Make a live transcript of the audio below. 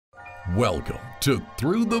Welcome to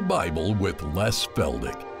Through the Bible with Les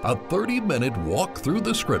Feldick, a 30-minute walk through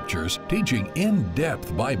the Scriptures teaching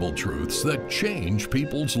in-depth Bible truths that change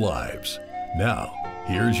people's lives. Now,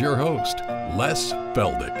 here's your host, Les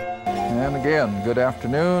Feldick. And again, good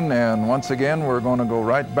afternoon, and once again we're going to go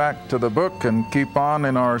right back to the book and keep on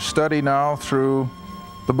in our study now through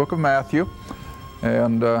the book of Matthew.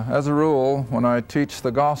 And as a rule, when I teach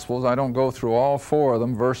the Gospels, I don't go through all four of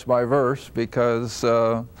them verse by verse because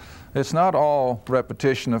it's not all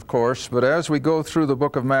repetition, of course, but as we go through the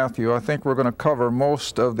book of Matthew, I think we're going to cover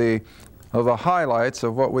most of the highlights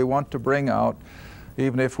of what we want to bring out,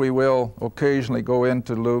 even if we will occasionally go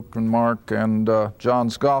into Luke and Mark and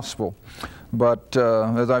John's Gospel. But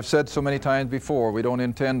as I've said so many times before, we don't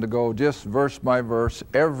intend to go just verse by verse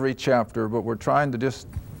every chapter, but we're trying to just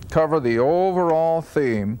cover the overall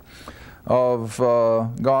theme of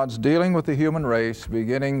God's dealing with the human race,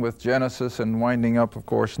 beginning with Genesis and winding up, of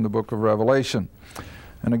course, in the book of Revelation.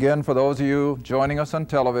 And again, for those of you joining us on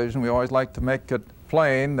television, we always like to make it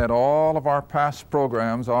plain that all of our past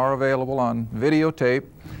programs are available on videotape,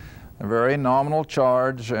 a very nominal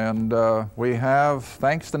charge, and we have,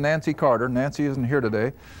 thanks to Nancy Carter, Nancy isn't here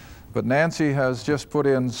today, but Nancy has just put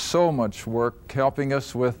in so much work helping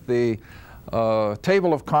us with the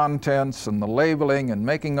table of contents and the labeling and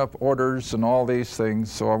making up orders and all these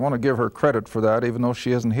things. So I want to give her credit for that, even though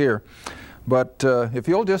she isn't here. But if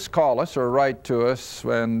you'll just call us or write to us,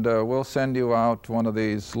 and we'll send you out one of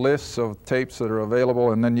these lists of tapes that are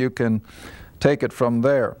available, and then you can take it from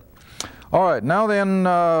there. All right, now then,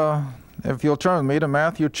 if you'll turn with me to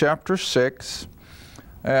Matthew chapter 6,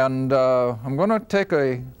 and I'm going to take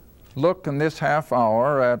a look in this half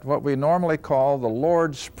hour at what we normally call the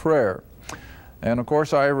Lord's Prayer. And of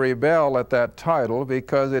course I rebel at that title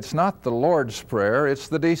because it's not the Lord's Prayer, it's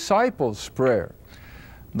the disciples' prayer.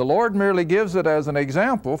 The Lord merely gives it as an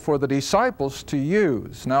example for the disciples to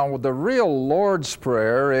use. Now the real Lord's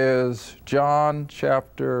Prayer is John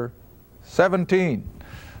chapter 17.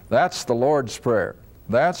 That's the Lord's Prayer.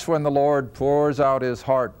 That's when the Lord pours out His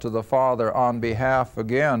heart to the Father on behalf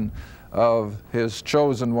again of His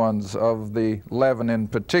chosen ones, of the 11 in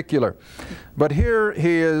particular. But here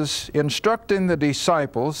He is instructing the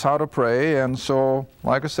disciples how to pray, and so,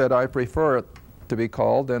 like I said, I prefer it to be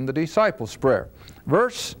called then the disciples' prayer.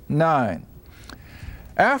 Verse 9.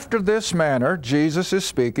 After this manner, Jesus is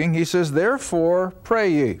speaking, He says, "Therefore pray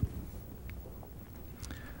ye,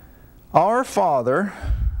 Our Father,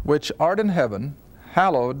 which art in heaven,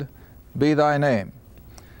 hallowed be thy name."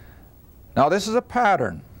 Now this is a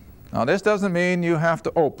pattern. Now this doesn't mean you have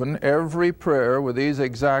to open every prayer with these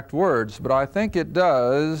exact words, but I think it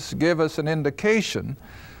does give us an indication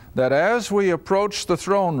that as we approach the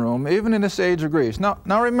throne room, even in this age of grace,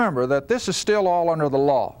 now remember that this is still all under the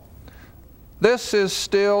law. This is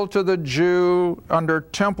still to the Jew under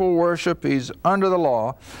temple worship. He's under the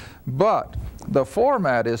law. But the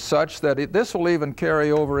format is such that this will even carry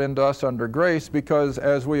over into us under grace, because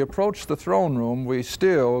as we approach the throne room, we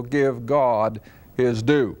still give God His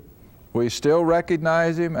due. We still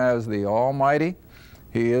recognize Him as the Almighty.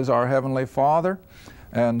 He is our Heavenly Father.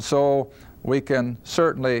 And so we can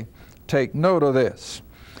certainly take note of this.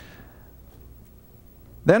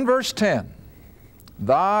 Then verse 10,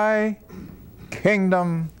 "Thy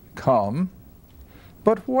kingdom come,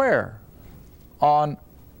 but where? On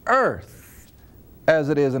earth as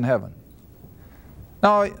it is in heaven."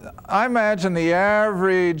 Now, I imagine the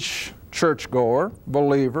average churchgoer,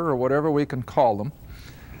 believer, or whatever we can call them,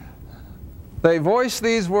 they voice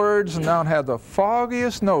these words and don't have the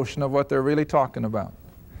foggiest notion of what they're really talking about.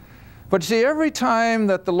 But see, every time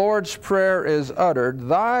that the Lord's Prayer is uttered,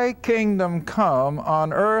 "Thy kingdom come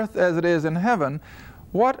on earth as it is in heaven,"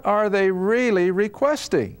 what are they really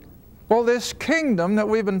requesting? Well, this kingdom that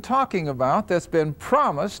we've been talking about, that's been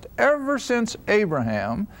promised ever since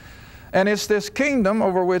Abraham, and it's this kingdom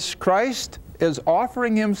over which Christ is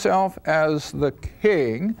offering Himself as the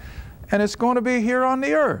King, and it's going to be here on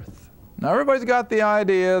the earth. Now everybody's got the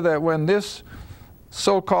idea that when this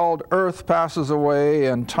so-called earth passes away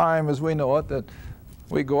and time as we know it, that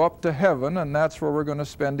we go up to heaven and that's where we're going to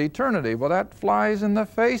spend eternity. Well, that flies in the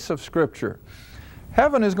face of Scripture.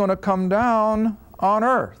 Heaven is going to come down on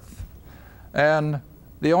earth. And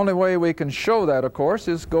the only way we can show that, of course,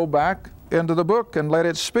 is go back into the book and let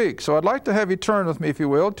it speak. So I'd like to have you turn with me, if you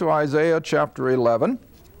will, to Isaiah chapter 11.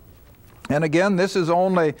 And again, this is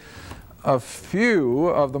only a few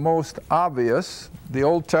of the most obvious. The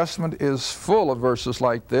Old Testament is full of verses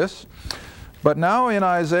like this. But now in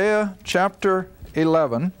Isaiah chapter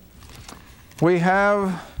 11, we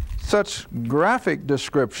have such graphic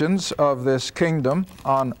descriptions of this kingdom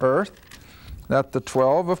on earth that the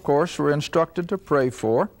 12, of course, were instructed to pray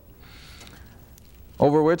for,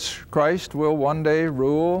 over which Christ will one day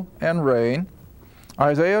rule and reign.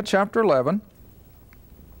 Isaiah chapter 11.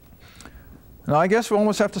 Now I guess we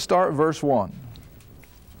almost have to start verse 1.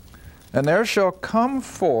 And there shall come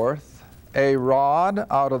forth a rod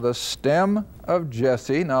out of the stem of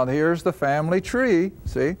Jesse. Now here's the family tree,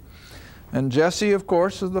 see? And Jesse, of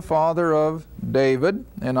course, is the father of David.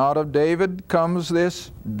 And out of David comes this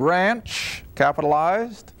branch,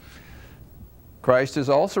 capitalized. Christ is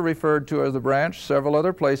also referred to as the branch several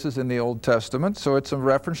other places in the Old Testament, so it's a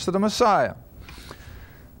reference to the Messiah.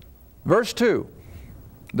 Verse 2,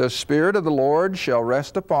 the Spirit of the Lord shall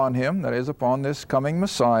rest upon him, that is, upon this coming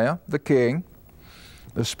Messiah, the King,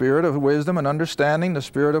 the Spirit of wisdom and understanding, the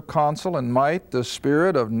Spirit of counsel and might, the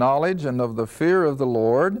Spirit of knowledge and of the fear of the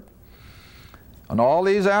Lord. And all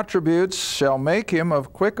these attributes shall make him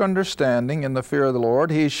of quick understanding in the fear of the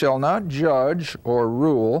Lord. He shall not judge or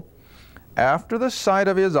rule after the sight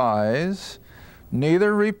of his eyes,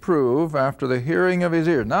 neither reprove after the hearing of his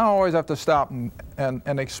ears. Now I always have to stop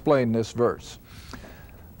and explain this verse.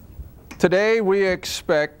 Today we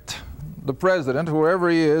expect the president, whoever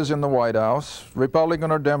he is in the White House,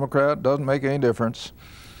 Republican or Democrat, doesn't make any difference.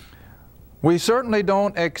 We certainly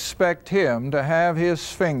don't expect him to have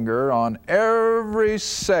his finger on every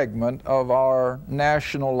segment of our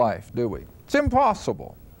national life, do we? It's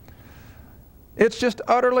impossible. It's just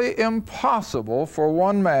utterly impossible for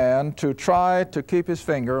one man to try to keep his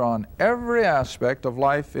finger on every aspect of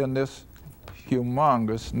life in this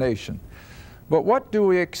humongous nation. But what do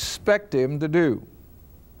we expect him to do?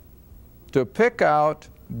 To pick out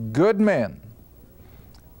good men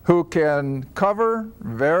who can cover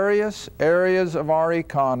various areas of our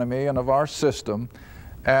economy and of our system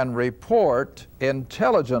and report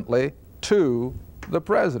intelligently to the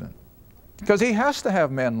president. Because he has to have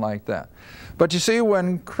men like that. But you see,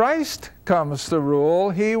 when Christ comes to rule,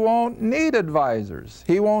 he won't need advisors.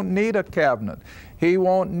 He won't need a cabinet. He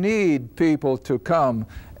won't need people to come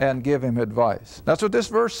and give him advice. That's what this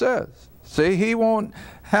verse says. See, he won't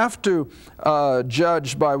have to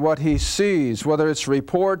judge by what he sees, whether it's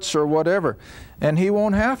reports or whatever. And he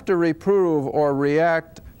won't have to reprove or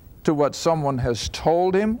react to what someone has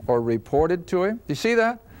told him or reported to him. You see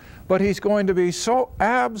that? But he's going to be so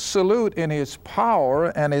absolute in his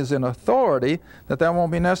power and is in authority that that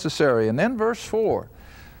won't be necessary. And then verse 4.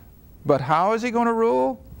 But how is he going to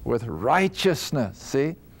rule? With righteousness,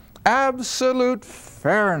 see? Absolute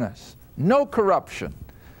fairness. No corruption.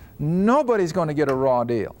 Nobody's going to get a raw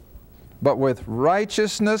deal. But with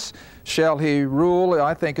righteousness shall he rule,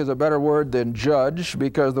 I think is a better word than judge,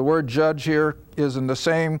 because the word judge here is in the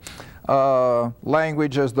same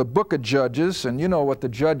language as the book of Judges, and you know what the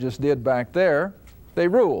judges did back there. They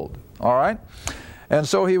ruled, all right? And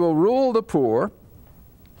so he will rule the poor.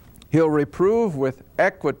 He'll reprove with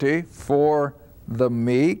equity for the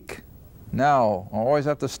meek. Now, I always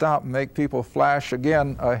have to stop and make people flash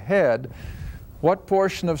again ahead. What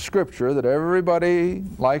portion of Scripture that everybody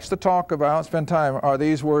likes to talk about, spend time, are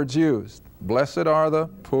these words used? Blessed are the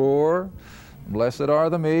poor, blessed are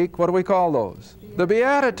the meek. What do we call those? The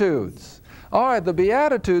Beatitudes. All right, the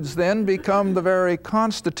Beatitudes then become the very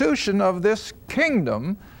constitution of this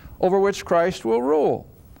kingdom over which Christ will rule.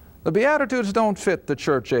 The Beatitudes don't fit the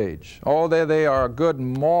church age. Oh, they are a good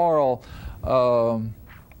moral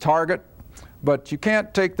target, but you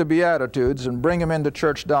can't take the Beatitudes and bring them into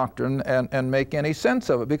church doctrine and make any sense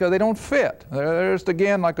of it, because they don't fit. They're just,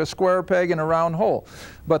 again, like a square peg in a round hole.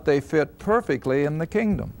 But they fit perfectly in the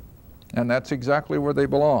kingdom. And that's exactly where they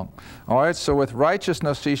belong. All right, so with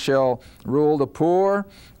righteousness he shall rule the poor,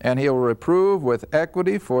 and he'll reprove with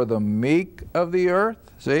equity for the meek of the earth.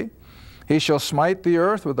 See? He shall smite the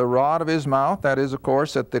earth with the rod of his mouth. That is, of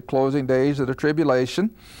course, at the closing days of the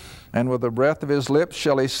tribulation. And with the breath of his lips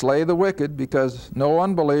shall he slay the wicked, because no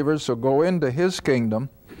unbelievers shall go into his kingdom.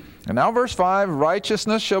 And now verse 5,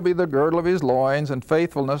 righteousness shall be the girdle of his loins, and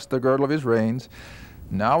faithfulness the girdle of his reins.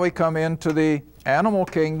 Now we come into the animal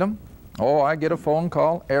kingdom. Oh, I get a phone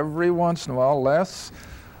call every once in a while. Les,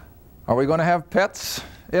 are we going to have pets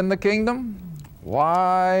in the kingdom?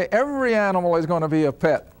 Why, every animal is going to be a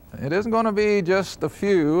pet. It isn't going to be just a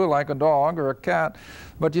few, like a dog or a cat.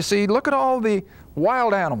 But you see, look at all the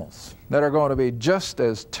wild animals that are going to be just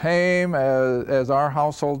as tame as our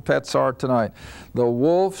household pets are tonight. The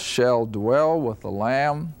wolf shall dwell with the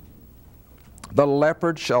lamb. The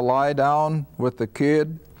leopard shall lie down with the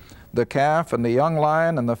kid. The calf and the young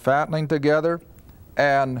lion and the fatling together.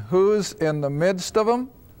 And who's in the midst of them?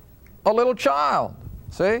 A little child.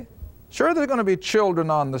 See? Sure, there's going to be children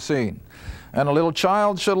on the scene. And a little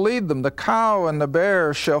child shall lead them. The cow and the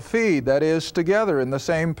bear shall feed, that is, together in the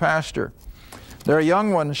same pasture. Their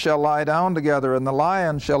young ones shall lie down together, and the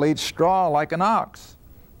lion shall eat straw like an ox.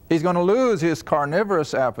 He's going to lose his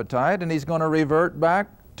carnivorous appetite, and he's going to revert back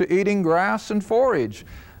to eating grass and forage,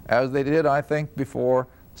 as they did, I think, before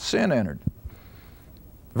sin entered.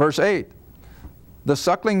 Verse 8, the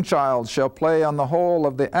suckling child shall play on the hole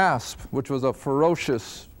of the asp, which was a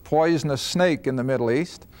ferocious, poisonous snake in the Middle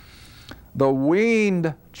East. The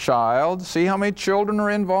weaned child, see how many children are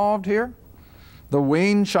involved here? The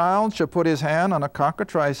weaned child shall put his hand on a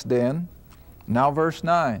cockatrice den. Now verse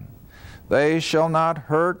 9. They shall not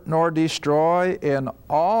hurt nor destroy in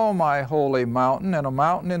all my holy mountain. And a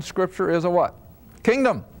mountain in Scripture is a what?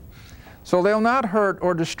 Kingdom. So they'll not hurt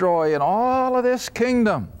or destroy in all of this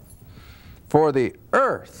kingdom. For the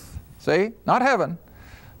earth, see, not heaven,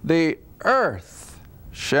 the earth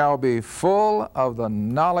shall be full of the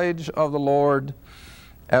knowledge of the Lord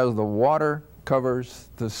as the water covers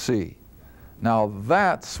the sea. Now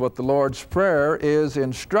that's what the Lord's Prayer is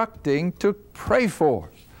instructing to pray for.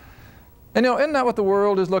 And you know, isn't that what the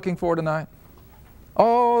world is looking for tonight?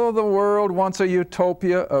 Oh, the world wants a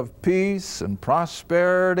utopia of peace and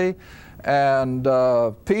prosperity and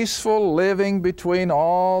peaceful living between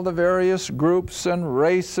all the various groups and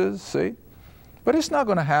races, see? But it's not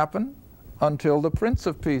going to happen until the Prince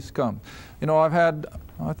of Peace comes. You know,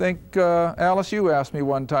 I think Alice, you asked me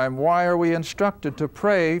one time, why are we instructed to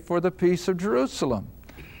pray for the peace of Jerusalem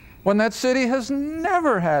when that city has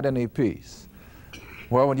never had any peace?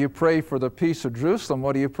 Well, when you pray for the peace of Jerusalem,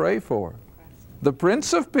 what do you pray for? The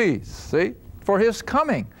Prince of Peace, see? For His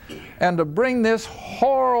coming and to bring this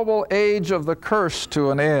horrible age of the curse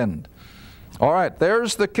to an end. All right,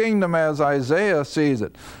 there's the kingdom as Isaiah sees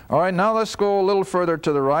it. All right, now let's go a little further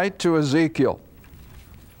to the right to Ezekiel.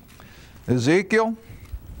 Ezekiel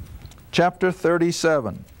chapter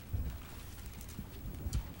 37.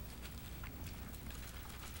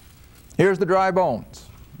 Here's the dry bones.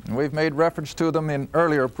 We've made reference to them in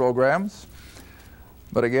earlier programs.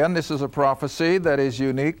 But again, this is a prophecy that is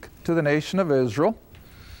unique to the nation of Israel.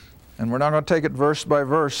 And we're not going to take it verse by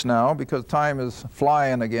verse now because time is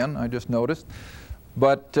flying again, I just noticed.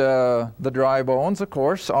 But the dry bones, of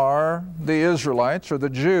course, are the Israelites or the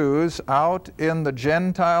Jews out in the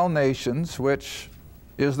Gentile nations, which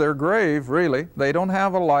is their grave, really. They don't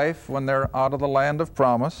have a life when they're out of the land of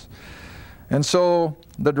promise. And so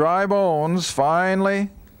the dry bones finally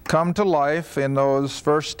come to life in those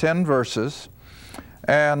first 10 verses.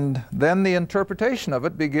 And then the interpretation of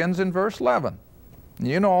it begins in verse 11.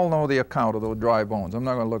 You all know the account of those dry bones. I'm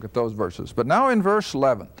not going to look at those verses. But now in verse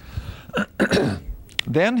 11,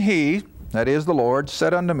 then He, that is the Lord,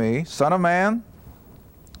 said unto me, Son of man,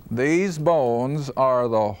 these bones are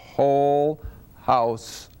the whole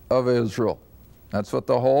house of Israel. That's what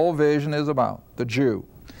the whole vision is about, the Jew.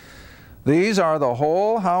 These are the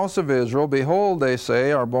whole house of Israel. Behold, they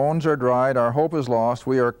say, our bones are dried, our hope is lost,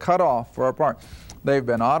 we are cut off for our part. They've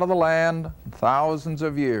been out of the land thousands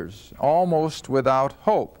of years, almost without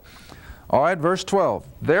hope. All right, verse 12.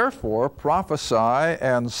 Therefore prophesy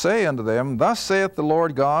and say unto them, Thus saith the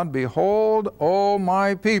Lord God, Behold, O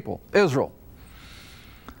my people, Israel,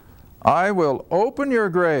 I will open your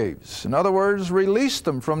graves. In other words, release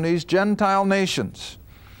them from these Gentile nations.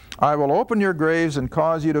 I will open your graves and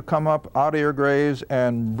cause you to come up out of your graves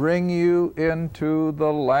and bring you into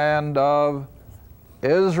the land of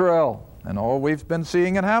Israel. And oh, we've been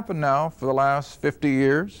seeing it happen now for the last 50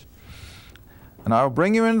 years. And I will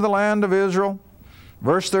bring you into the land of Israel.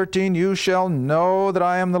 Verse 13, you shall know that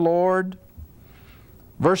I am the Lord.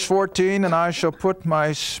 Verse 14, and I shall put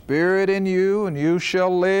my spirit in you, and you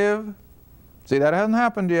shall live. See, that hasn't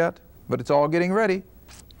happened yet, but it's all getting ready.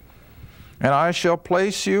 And I shall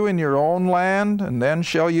place you in your own land, and then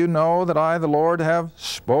shall you know that I, the Lord, have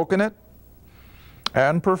spoken it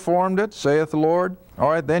and performed it, saith the Lord. All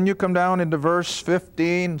right, then you come down into verse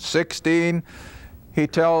 15, 16. He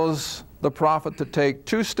tells the prophet to take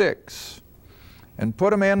 2 sticks and put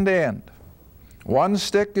them end to end. One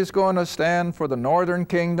stick is going to stand for the northern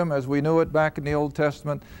kingdom as we knew it back in the Old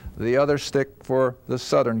Testament, the other stick for the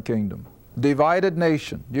southern kingdom. Divided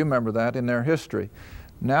nation. Do you remember that in their history?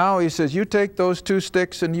 Now he says, you take those 2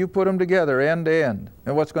 sticks and you put them together end to end.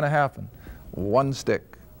 And what's going to happen? 1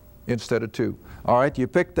 stick instead of 2. All right, you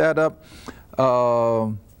pick that up.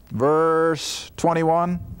 Verse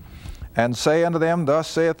 21, and say unto them, Thus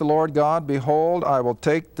saith the Lord God, Behold, I will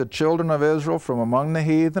take the children of Israel from among the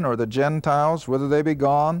heathen, or the Gentiles, whither they be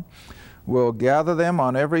gone, will gather them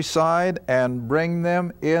on every side, and bring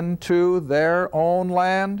them into their own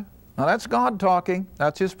land. Now that's God talking.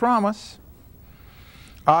 That's His promise.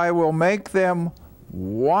 I will make them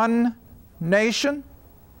one nation,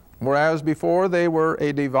 whereas before they were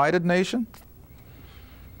a divided nation.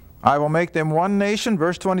 I will make them one nation,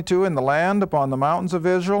 verse 22, in the land upon the mountains of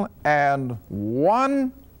Israel, and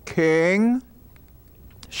one king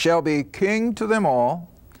shall be king to them all.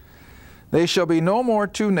 They shall be no more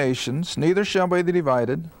two nations, neither shall they be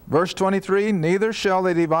divided. Verse 23, neither shall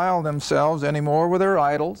they defile themselves any more with their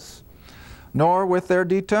idols, nor with their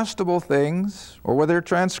detestable things, or with their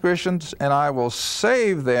transgressions, and I will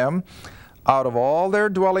save them out of all their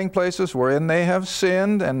dwelling places wherein they have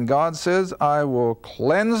sinned. And God says, I will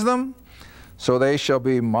cleanse them, so they shall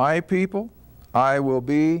be my people. I will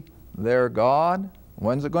be their God.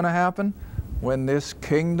 When's it going to happen? When this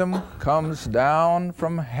kingdom comes down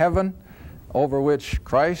from heaven, over which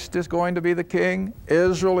Christ is going to be the king.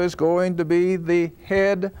 Israel is going to be the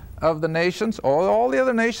head of the nations. All the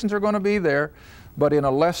other nations are going to be there, but in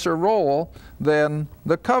a lesser role than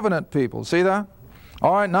the covenant people. See that?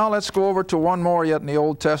 All right, now let's go over to one more yet in the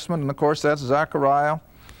Old Testament, and of course that's Zechariah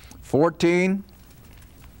 14.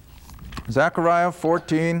 Zechariah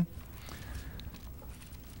 14.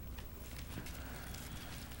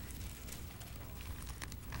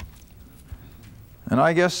 And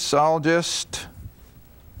I guess I'll just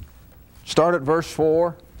start at verse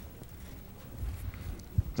 4.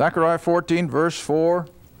 Zechariah 14, verse 4.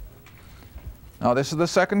 Now this is the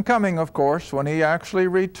second coming, of course, when he actually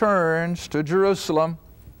returns to Jerusalem.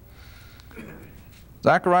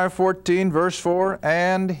 Zechariah 14, verse 4,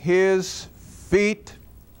 and his feet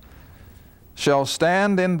shall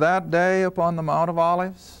stand in that day upon the Mount of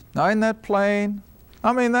Olives. Now isn't that plain?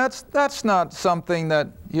 I mean, that's not something that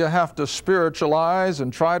you have to spiritualize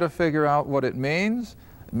and try to figure out what it means.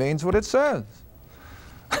 It means what it says.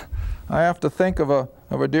 I have to think of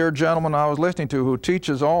a dear gentleman I was listening to who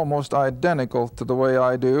teaches almost identical to the way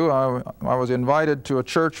I do. I was invited to a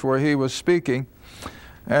church where he was speaking,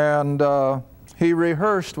 and he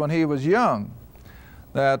rehearsed when he was young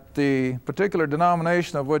that the particular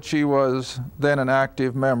denomination of which he was then an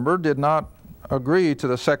active member did not agree to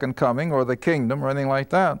the second coming or the kingdom or anything like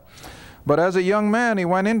that. But as a young man, he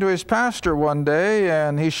went into his pastor one day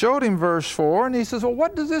and he showed him verse 4, and he says, well,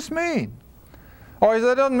 what does this mean? Oh, he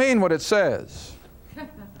said, it doesn't mean what it says.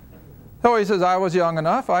 So he says, I was young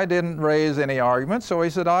enough, I didn't raise any arguments, so he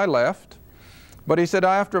said, I left. But he said,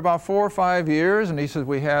 after about 4 or 5 years, and he said,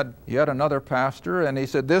 we had yet another pastor, and he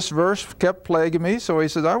said, this verse kept plaguing me, so he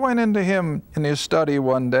says, I went into him in his study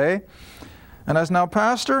one day, and I said, now,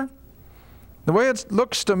 pastor, the way it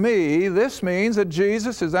looks to me, this means that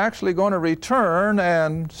Jesus is actually going to return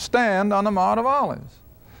and stand on the Mount of Olives.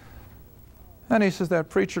 And he says, that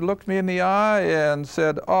preacher looked me in the eye and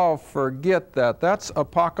said, oh, forget that. That's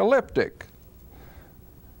apocalyptic.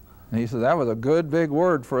 And he says, that was a good big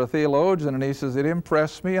word for a theologian. And he says, it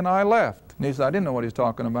impressed me and I left. And he says, I didn't know what he's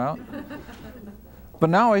talking about. But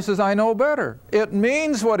now he says, I know better. It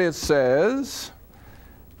means what it says.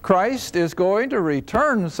 Christ is going to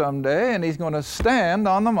return someday, and he's going to stand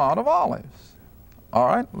on the Mount of Olives. All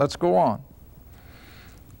right, let's go on.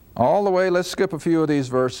 All the way, let's skip a few of these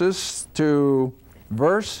verses to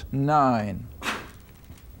verse 9.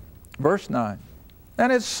 Verse 9.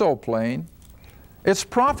 And it's so plain. It's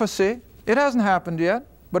prophecy. It hasn't happened yet,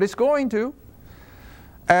 but it's going to.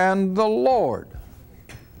 And the Lord.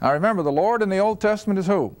 Now remember, the Lord in the Old Testament is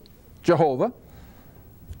who? Jehovah.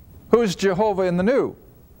 Who's Jehovah in the New?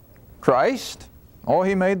 Christ. Oh,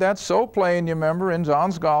 he made that so plain, you remember, in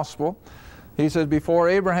John's Gospel. He said, before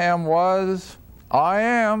Abraham was, I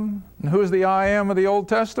am. And who's the I am of the Old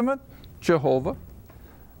Testament? Jehovah.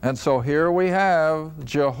 And so here we have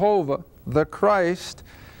Jehovah, the Christ,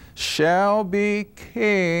 shall be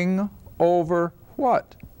king over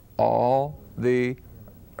what? All the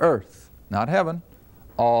earth. Not heaven,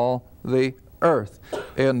 all the earth.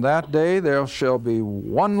 In that day there shall be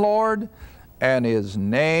one Lord, and his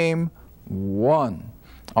name one.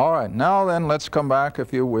 All right, now then let's come back,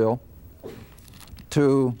 if you will,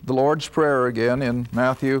 to the Lord's Prayer again in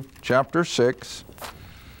Matthew chapter 6.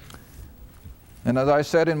 And as I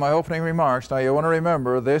said in my opening remarks, now you want to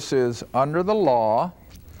remember this is under the law,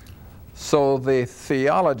 so the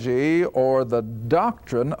theology or the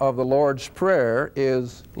doctrine of the Lord's Prayer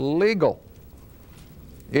is legal.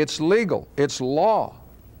 It's legal. It's law.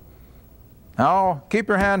 Now, keep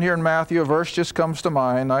your hand here in Matthew. A verse just comes to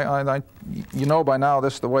mind. You know by now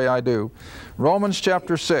this is the way I do. Romans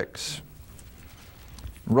chapter 6.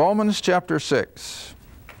 Romans chapter 6.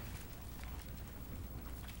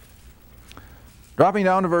 Dropping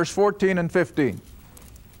down to verse 14 and 15.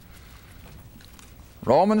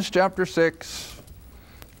 Romans chapter 6,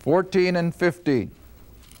 14 and 15.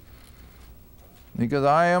 Because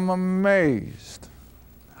I am amazed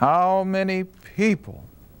how many people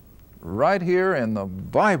right here in the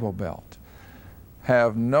Bible Belt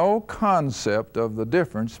have no concept of the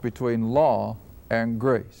difference between law and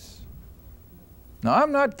grace. Now,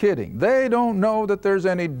 I'm not kidding. They don't know that there's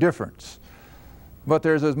any difference. But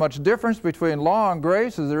there's as much difference between law and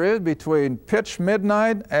grace as there is between pitch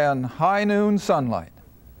midnight and high noon sunlight.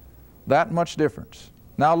 That much difference.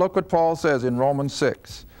 Now look what Paul says in Romans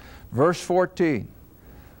 6, verse 14.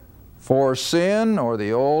 For sin, or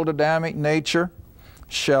the old Adamic nature,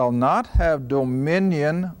 shall not have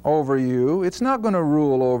dominion over you. It's not going to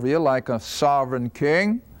rule over you like a sovereign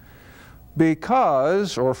king,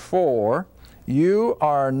 because, or for, you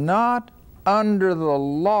are not under the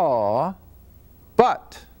law,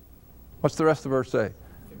 but, what's the rest of the verse say?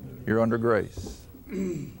 You're under grace.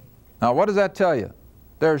 Now what does that tell you?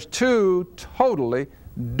 There's two totally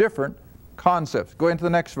different concepts. Go into the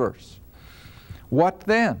next verse. What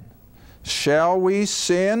then? Shall we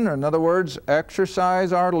sin, or in other words,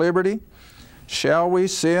 exercise our liberty? Shall we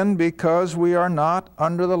sin because we are not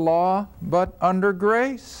under the law, but under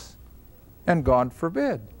grace? And God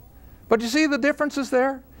forbid. But you see the differences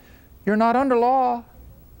there? You're not under law,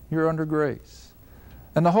 you're under grace.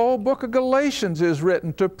 And the whole book of Galatians is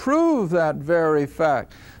written to prove that very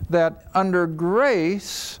fact, that under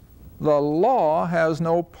grace, the law has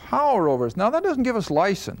no power over us. Now that doesn't give us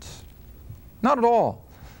license, not at all.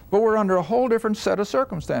 But we're under a whole different set of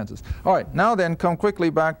circumstances. All right, now then come quickly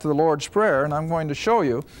back to the Lord's Prayer, and I'm going to show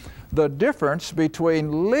you the difference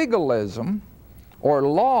between legalism or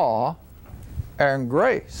law and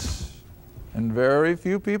grace. And very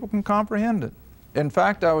few people can comprehend it. In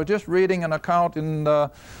fact, I was just reading an account in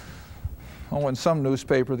some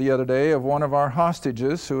newspaper the other day of one of our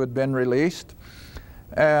hostages who had been released.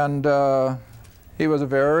 And he was a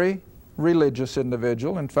very religious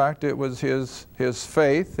individual. In fact, it was his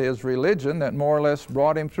faith, his religion, that more or less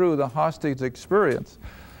brought him through the hostage experience.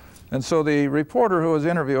 And so the reporter who was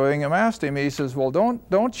interviewing him asked him, he says, well,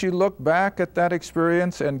 don't you look back at that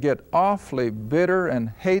experience and get awfully bitter and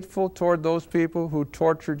hateful toward those people who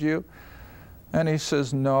tortured you? And he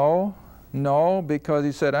says, no, because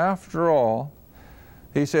he said, after all,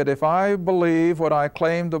 he said, if I believe what I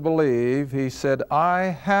claim to believe, he said, I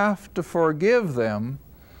have to forgive them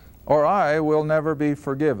or I will never be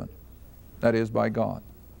forgiven. That is, by God.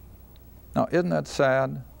 Now, isn't that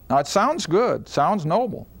sad? Now, it sounds good, sounds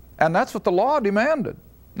noble, and that's what the law demanded.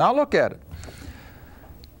 Now look at it.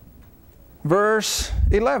 Verse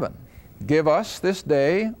 11, give us this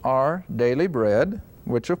day our daily bread,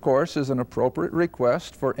 which of course is an appropriate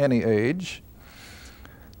request for any age.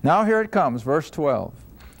 Now here it comes, verse 12.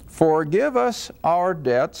 Forgive us our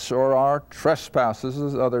debts or our trespasses,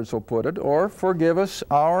 as others will put it, or forgive us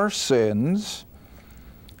our sins.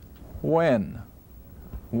 When?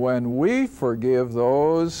 When we forgive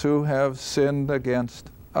those who have sinned against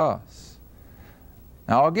us.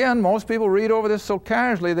 Now again, most people read over this so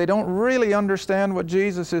casually they don't really understand what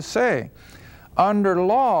Jesus is saying. Under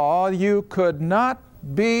law, you could not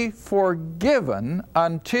be forgiven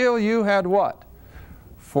until you had what?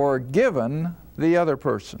 Forgiven the other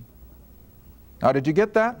person. Now, did you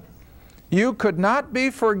get that? You could not be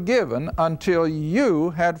forgiven until you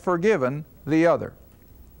had forgiven the other.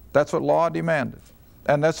 That's what law demanded.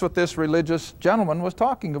 And that's what this religious gentleman was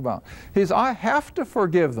talking about. He said, I have to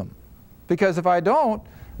forgive them, because if I don't,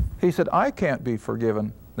 he said, I can't be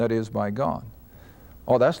forgiven, that is, by God.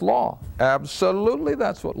 Oh, that's law. Absolutely,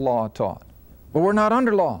 that's what law taught. But we're not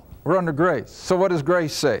under law. We're under grace. So what does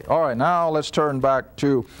grace say? All right, now let's turn back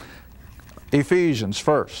to Ephesians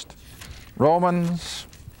first. Romans,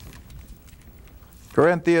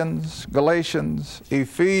 Corinthians, Galatians,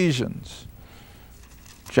 Ephesians,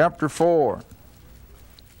 chapter 4.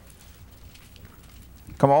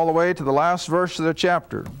 Come all the way to the last verse of the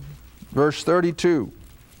chapter, verse 32.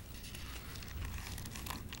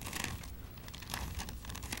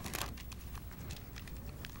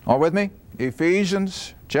 All with me?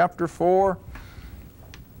 Ephesians chapter 4,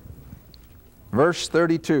 verse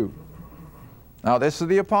 32. Now this is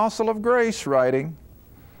the apostle of grace writing.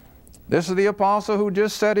 This is the apostle who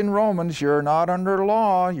just said in Romans, you're not under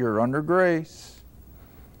law, you're under grace.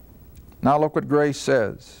 Now look what grace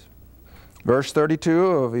says. Verse 32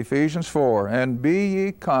 of Ephesians 4, and be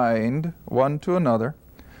ye kind one to another,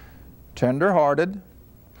 tender-hearted,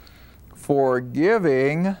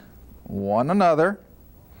 forgiving one another,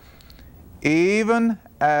 even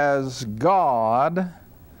as God,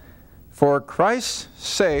 for Christ's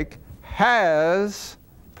sake, has,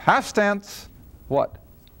 past tense, what?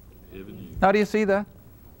 Now do you see that?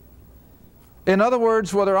 In other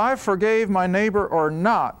words, whether I forgave my neighbor or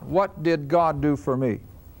not, what did God do for me?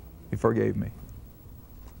 He forgave me.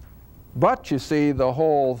 But you see, the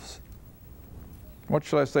whole, what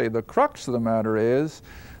shall I say, the crux of the matter is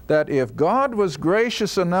that if God was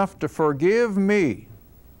gracious enough to forgive me,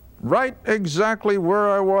 right exactly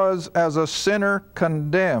where I was as a sinner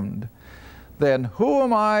condemned, then who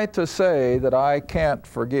am I to say that I can't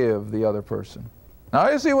forgive the other person?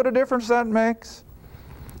 Now, you see what a difference that makes?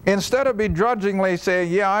 Instead of begrudgingly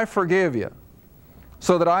saying, yeah, I forgive you,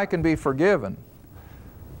 so that I can be forgiven,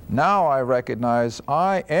 now I recognize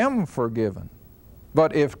I am forgiven.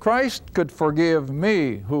 But if Christ could forgive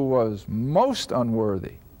me, who was most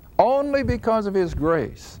unworthy, only because of His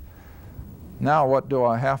grace, now what do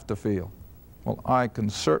I have to feel? Well, I can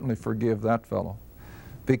certainly forgive that fellow,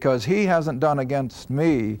 because he hasn't done against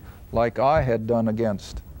me like I had done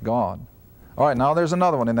against God. All right, now there's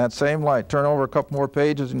another one in that same light. Turn over a couple more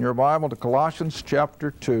pages in your Bible to Colossians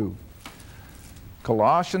chapter 2.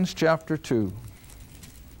 Colossians chapter 2.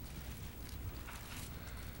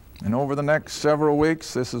 And over the next several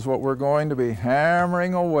weeks, this is what we're going to be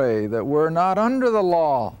hammering away, that we're not under the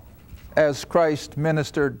law as Christ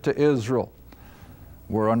ministered to Israel.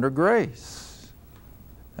 We're under grace.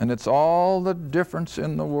 And it's all the difference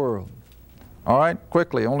in the world. All right,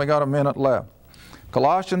 quickly, only got a minute left.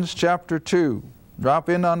 Colossians chapter 2, drop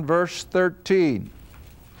in on verse 13,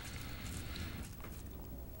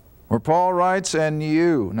 where Paul writes, and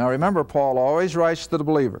you. Now remember, Paul always writes to the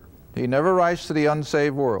believer. He never writes to the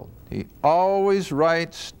unsaved world. He always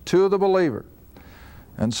writes to the believer.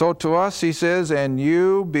 And so to us he says, and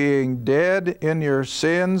you being dead in your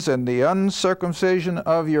sins and the uncircumcision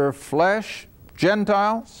of your flesh,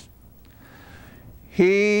 Gentiles,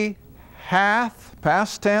 He hath,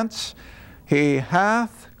 past tense, He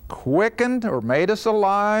hath quickened or made us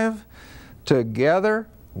alive together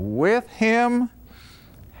with Him,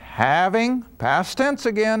 having, past tense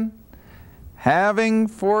again, having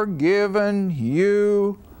forgiven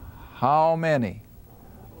you, how many?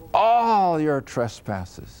 All your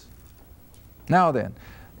trespasses. Now then,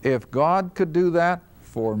 if God could do that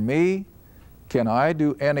for me, can I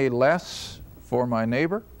do any less for my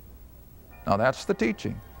neighbor? Now that's the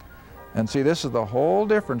teaching. And see, this is the whole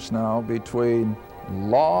difference now between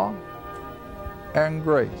law and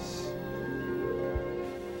grace.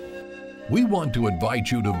 We want to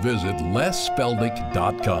invite you to visit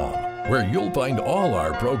lesfeldick.com, where you'll find all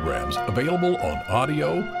our programs available on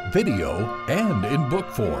audio, video, and in book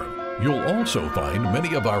form. You'll also find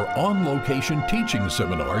many of our on-location teaching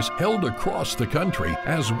seminars held across the country,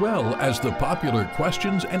 as well as the popular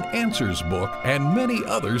Questions and Answers book and many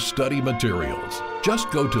other study materials. Just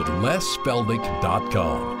go to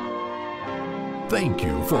lesfeldick.com. Thank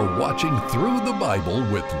you for watching Through the Bible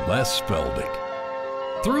with Les Feldick.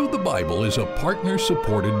 Through the Bible is a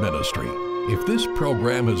partner-supported ministry. If this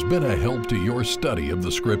program has been a help to your study of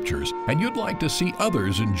the Scriptures and you'd like to see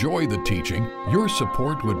others enjoy the teaching, your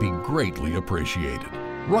support would be greatly appreciated.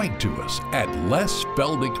 Write to us at Les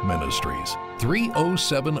Feldick Ministries,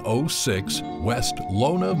 30706 West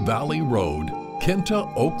Lona Valley Road,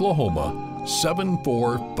 Kinta, Oklahoma,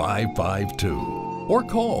 74552. Or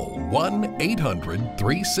call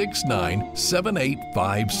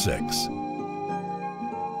 1-800-369-7856.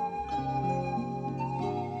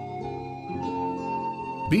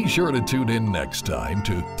 Be sure to tune in next time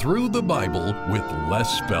to Through the Bible with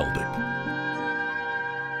Les Feldick.